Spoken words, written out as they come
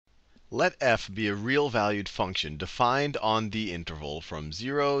Let f be a real valued function defined on the interval from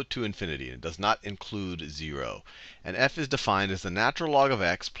 0 to infinity. And it does not include 0. And f is defined as the natural log of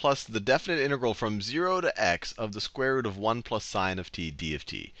x plus the definite integral from 0 to x of the square root of 1 plus sine of t d of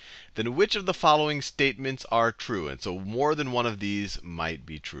t. Then which of the following statements are true? And so more than one of these might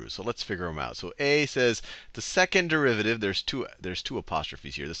be true. So let's figure them out. So A says the second derivative, there's two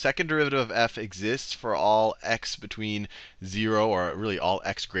apostrophes here. The second derivative of f exists for all x between 0, or really all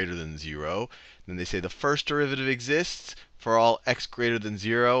x greater than 0. Then they say the first derivative exists for all x greater than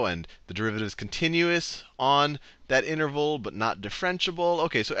 0, and the derivative is continuous on that interval but not differentiable.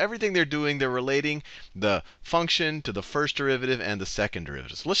 Okay, so everything they're doing, they're relating the function to the first derivative and the second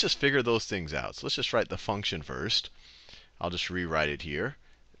derivative. So let's just figure those things out. So let's just write the function first. I'll just rewrite it here.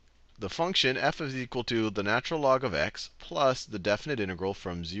 The function f is equal to the natural log of x plus the definite integral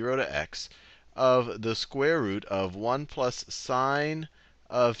from 0 to x of the square root of 1 plus sine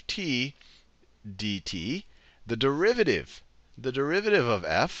of t dt. The derivative of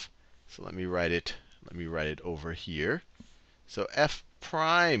f, so let me write it over here. So f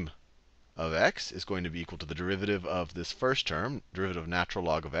prime of x is going to be equal to the derivative of this first term. Derivative of natural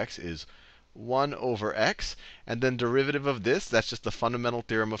log of x is 1 over x. And then derivative of this, that's just the fundamental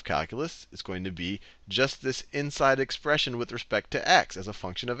theorem of calculus, is going to be just this inside expression with respect to x as a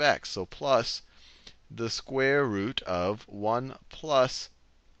function of x. So plus the square root of 1 plus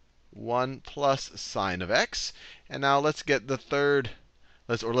sine of x. And now let's get the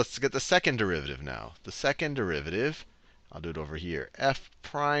second derivative now. The second derivative, I'll do it over here. F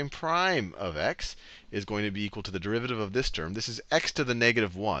prime prime of x is going to be equal to the derivative of this term. This is x to the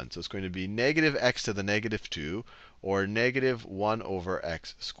negative 1. So it's going to be negative x to the negative 2, or negative 1 over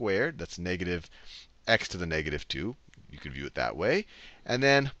x squared. That's negative x to the negative 2. You could view it that way. And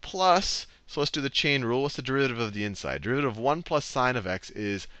then plus, so let's do the chain rule. What's the derivative of the inside? Derivative of 1 plus sine of x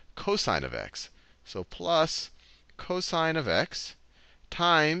is cosine of x. So plus cosine of x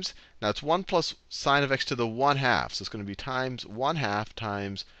times, now it's 1 plus sine of x to the 1/2. So it's going to be times 1/2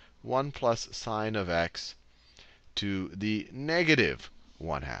 times 1 plus sine of x to the negative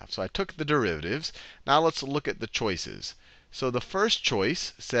 1/2. So I took the derivatives. Now let's look at the choices. So the first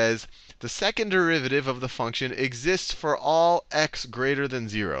choice says the second derivative of the function exists for all x greater than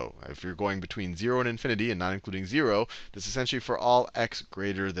 0. If you're going between 0 and infinity and not including 0, this is essentially for all x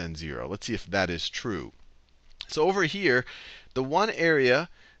greater than 0. Let's see if that is true. So over here, the one area,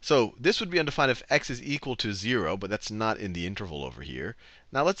 so this would be undefined if x is equal to 0, but that's not in the interval over here.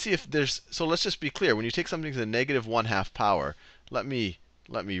 Now let's see if there's, so let's just be clear. When you take something to the negative 1/2 power, let me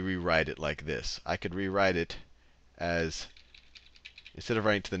rewrite it like this. I could rewrite it as, instead of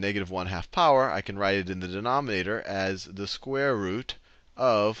writing to the negative 1/2 power, I can write it in the denominator as the square root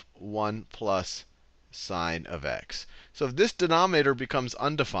of 1 plus sine of x. So if this denominator becomes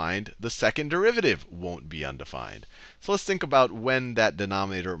undefined, the second derivative won't be undefined. So let's think about when that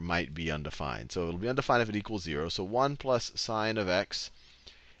denominator might be undefined. So it'll be undefined if it equals 0. So 1 plus sine of x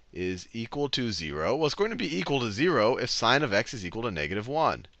is equal to 0. Well, it's going to be equal to 0 if sine of x is equal to negative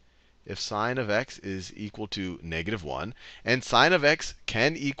 1. If sine of x is equal to negative 1. And sine of x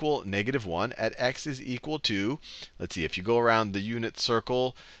can equal negative 1 at x is equal to, let's see, if you go around the unit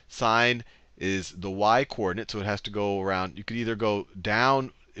circle, sine is the y coordinate, so it has to go around. You could either go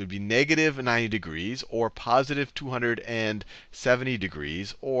down, it would be negative 90 degrees, or positive 270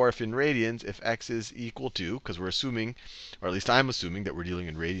 degrees. Or if in radians, if x is equal to, because we're assuming, or at least I'm assuming that we're dealing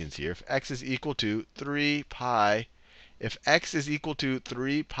in radians here, if x is equal to 3 pi, if x is equal to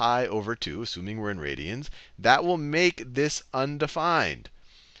 3 pi over 2, assuming we're in radians, that will make this undefined.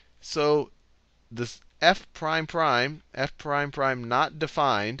 So this f prime prime not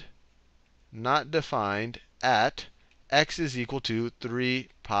defined at x is equal to 3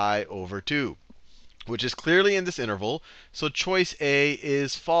 pi over 2, which is clearly in this interval. So choice A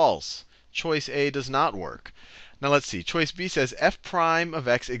is false. Choice A does not work. Now let's see. Choice B says f prime of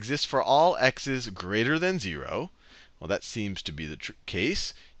x exists for all x's greater than 0. Well, that seems to be the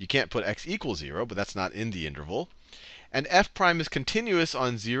case. You can't put x equals 0, but that's not in the interval. And f prime is continuous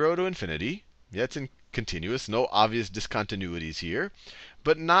on 0 to infinity. Yeah, it's continuous. No obvious discontinuities here.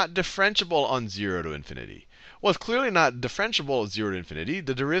 But not differentiable on 0 to infinity. Well, it's clearly not differentiable at 0 to infinity.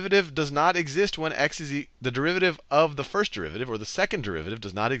 The derivative does not exist when x is the derivative of the first derivative, or the second derivative,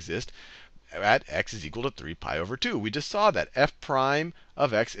 does not exist at x is equal to 3 pi over 2. We just saw that f prime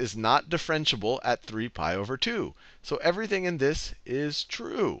of x is not differentiable at 3 pi over 2. So everything in this is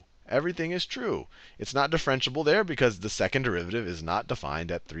true. Everything is true. It's not differentiable there because the second derivative is not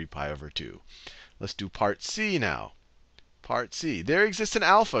defined at 3 pi over 2. Let's do part C now. Part C. There exists an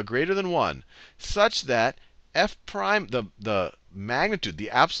alpha greater than 1 such that f prime, the magnitude, the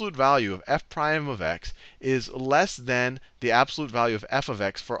absolute value of f prime of x is less than the absolute value of f of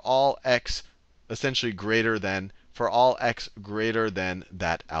x for all x essentially greater than, for all x greater than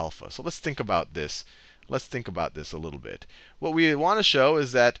that alpha. So let's think about this. Let's think about this a little bit. What we want to show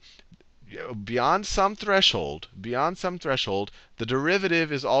is that beyond some threshold, the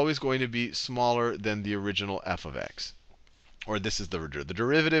derivative is always going to be smaller than the original f of x. Or this is the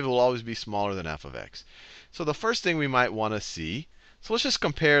derivative will always be smaller than f of x. So the first thing we might want to see, so let's just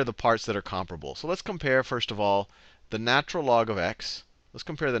compare the parts that are comparable. So let's compare, first of all, the natural log of x. Let's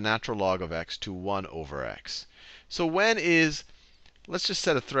compare the natural log of x to 1 over x. So when is, let's just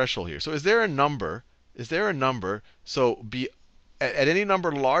set a threshold here. So is there a number, so at any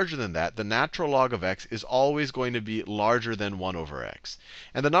number larger than that, the natural log of x is always going to be larger than 1 over x.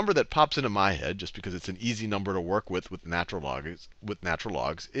 And the number that pops into my head, just because it's an easy number to work with natural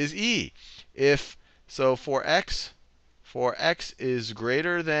logs, is e. If so, for x is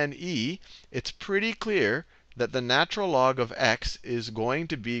greater than e, it's pretty clear that the natural log of x is going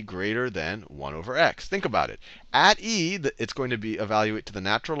to be greater than 1 over x. Think about it. At e, it's going to be evaluate to the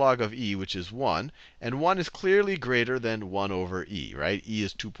natural log of e, which is 1. And 1 is clearly greater than 1 over e, right? E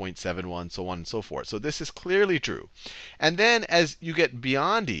is 2.71, so on and so forth. So this is clearly true. And then as you get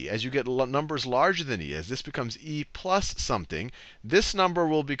beyond e, as you get numbers larger than e, as this becomes e plus something, this number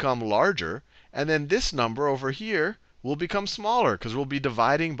will become larger. And then this number over here will become smaller because we'll be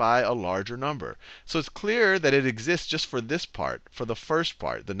dividing by a larger number. So it's clear that it exists just for this part, for the first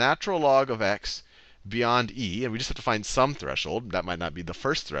part, the natural log of x beyond e. And we just have to find some threshold. That might not be the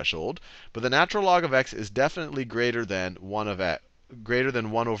first threshold. But the natural log of x is definitely greater than 1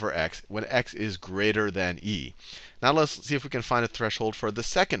 over x when x is greater than e. Now let's see if we can find a threshold for the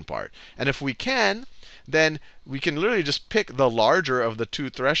second part. And if we can, then we can literally just pick the larger of the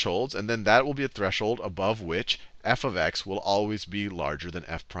two thresholds, and then that will be a threshold above which f of x will always be larger than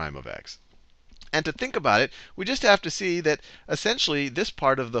f prime of x. And to think about it, we just have to see that essentially this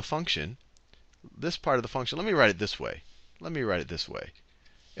part of the function, let me write it this way.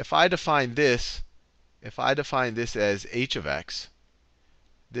 If I define this as h of x,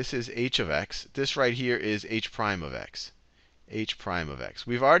 this is h of x. This right here is h prime of x. H prime of x.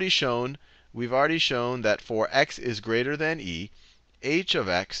 We've already shown that for x is greater than e, h of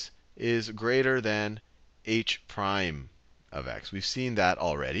x is greater than h prime of x. We've seen that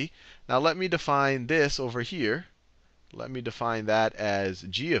already. Now let me define this over here. Let me define that as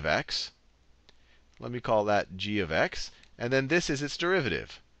g of x. Let me call that g of x. And then this is its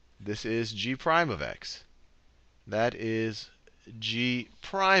derivative. This is g prime of x. That is g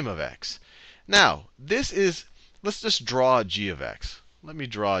prime of x. Now, this is, let's just draw g of x. Let me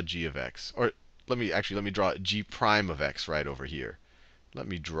draw g of x. Or let me draw g prime of x right over here. Let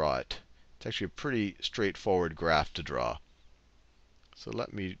me draw it. It's actually a pretty straightforward graph to draw. So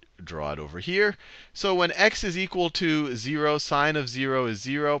let me draw it over here. So when x is equal to 0, sine of 0 is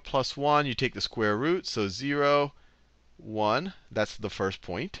 0, plus 1, you take the square root. So 0, 1, that's the first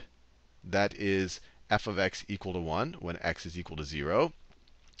point. That is f of x equal to 1 when x is equal to 0.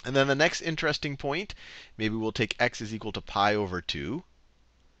 And then the next interesting point, maybe we'll take x is equal to pi over 2.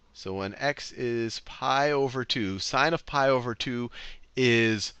 So when x is pi over 2, sine of pi over 2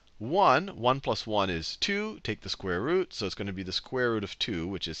 is 1. 1 plus 1 is 2. Take the square root. So it's going to be the square root of 2,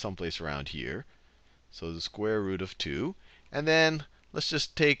 which is someplace around here. So the square root of 2. And then let's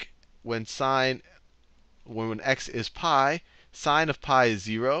just take when x is pi, sine of pi is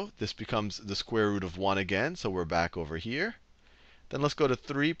 0. This becomes the square root of 1 again. So we're back over here. Then let's go to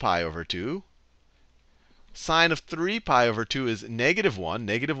 3 pi over 2. Sine of 3 pi over 2 is negative 1.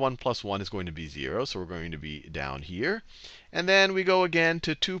 Negative 1 plus 1 is going to be 0. So we're going to be down here. And then we go again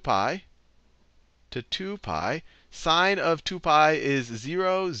to 2 pi. Sine of 2 pi is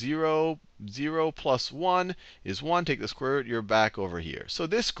 0. 0 plus 1 is 1. Take the square root. You're back over here. So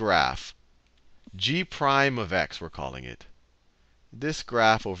this graph, g prime of x, we're calling it. This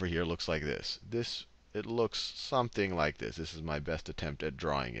graph over here looks like this. It looks something like this. This is my best attempt at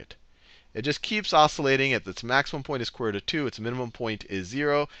drawing it. It just keeps oscillating. At its maximum point is square root of 2. Its minimum point is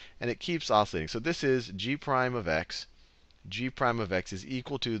 0. And it keeps oscillating. So this is g prime of x. G prime of x is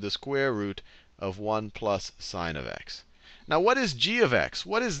equal to the square root of 1 plus sine of x. Now what is g of x?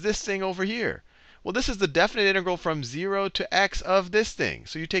 What is this thing over here? Well, this is the definite integral from 0 to x of this thing.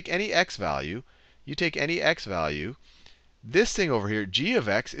 So you take any x value. This thing over here, g of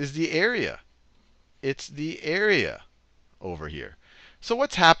x, is the area. It's the area over here. So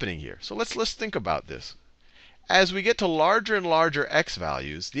what's happening here? So let's think about this. As we get to larger and larger x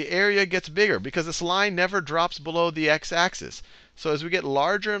values, the area gets bigger because this line never drops below the x-axis. So as we get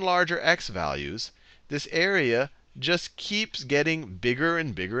larger and larger x values, this area just keeps getting bigger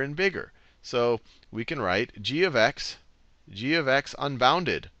and bigger and bigger. So we can write g of x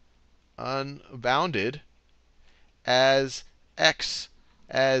unbounded, as x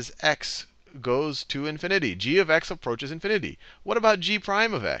goes to infinity. G of x approaches infinity. What about g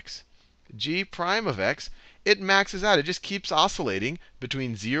prime of x? G prime of x, it maxes out. It just keeps oscillating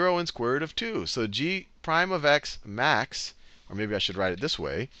between 0 and square root of 2. So g prime of x max, or maybe I should write it this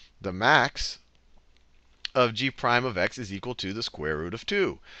way, the max of g prime of x is equal to the square root of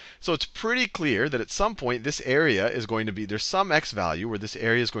 2. So it's pretty clear that at some point this area is going to be, there's some x value where this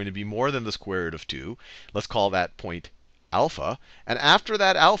area is going to be more than the square root of 2. Let's call that point alpha. And after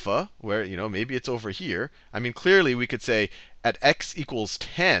that alpha, where maybe it's over here, I mean clearly we could say at x equals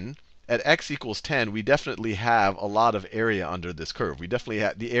 10, we definitely have a lot of area under this curve. We definitely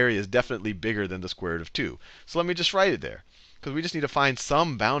have, the area is definitely bigger than the square root of 2. So let me just write it there, because we just need to find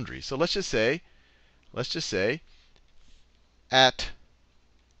some boundary. So let's just say at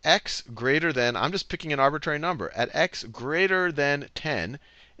x greater than, I'm just picking an arbitrary number, at x greater than 10,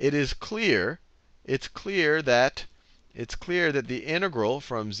 it's clear that the integral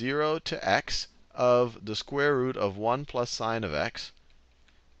from 0 to x of the square root of 1 plus sine of x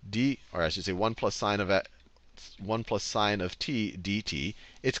or I should say 1 plus sine of t dt,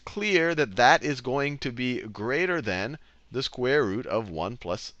 it's clear that that is going to be greater than the square root of 1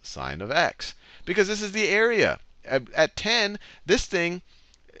 plus sine of x. Because this is the area. At 10, this thing,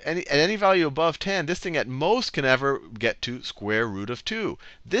 at any value above 10, this thing at most can ever get to square root of 2.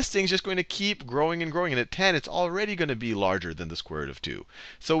 This thing's just going to keep growing and growing. And at 10, it's already going to be larger than the square root of 2.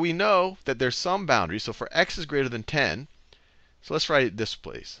 So we know that there's some boundary. So for x is greater than 10, so let's write it this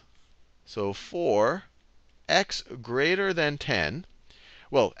place. So for x greater than 10,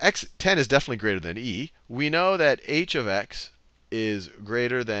 well, 10 is definitely greater than e. We know that h of x is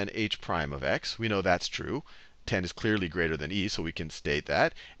greater than h prime of x. We know that's true. 10 is clearly greater than e, so we can state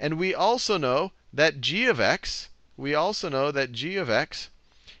that. And we also know that g of x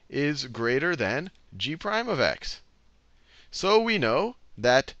is greater than g prime of x. So we know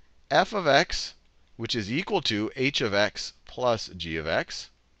that f of x, which is equal to h of x plus g of x,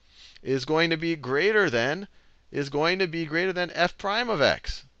 is going to be greater than f prime of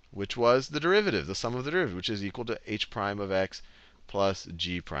x, which was the derivative, the sum of the derivative, which is equal to h prime of x plus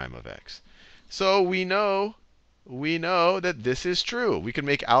g prime of x. So we know that this is true. We can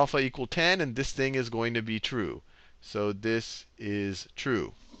make alpha equal 10, and this thing is going to be true. So this is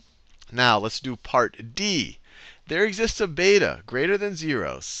true. Now let's do part D. There exists a beta greater than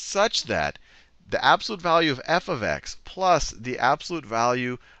 0 such that the absolute value of f of x plus the absolute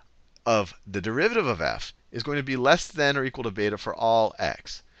value of the derivative of f is going to be less than or equal to beta for all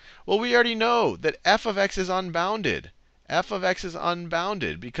x. Well, we already know that f of x is unbounded. F of x is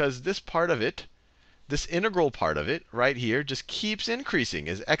unbounded because this part of it, this integral part of it right here, just keeps increasing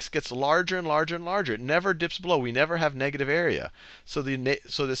as x gets larger and larger and larger. It never dips below. We never have negative area. So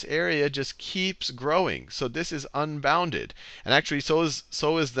this area just keeps growing. So this is unbounded. And actually, so is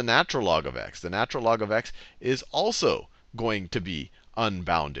the natural log of x. The natural log of x is also going to be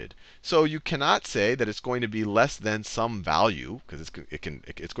unbounded. So you cannot say that it's going to be less than some value, because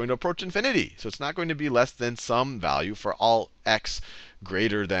it's going to approach infinity. So it's not going to be less than some value for all x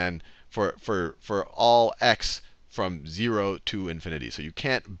greater than, for all x from 0 to infinity. So you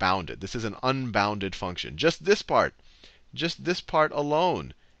can't bound it. This is an unbounded function. Just this part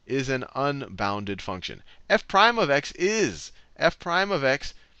alone is an unbounded function. F prime of x is. F prime of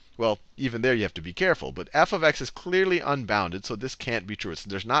x, well, even there you have to be careful. But f of x is clearly unbounded, so this can't be true.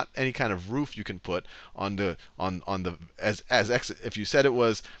 There's not any kind of roof you can put on the as x. If you said,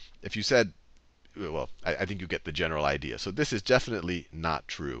 well, I think you get the general idea. So this is definitely not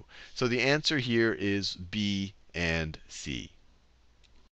true. So the answer here is B and C.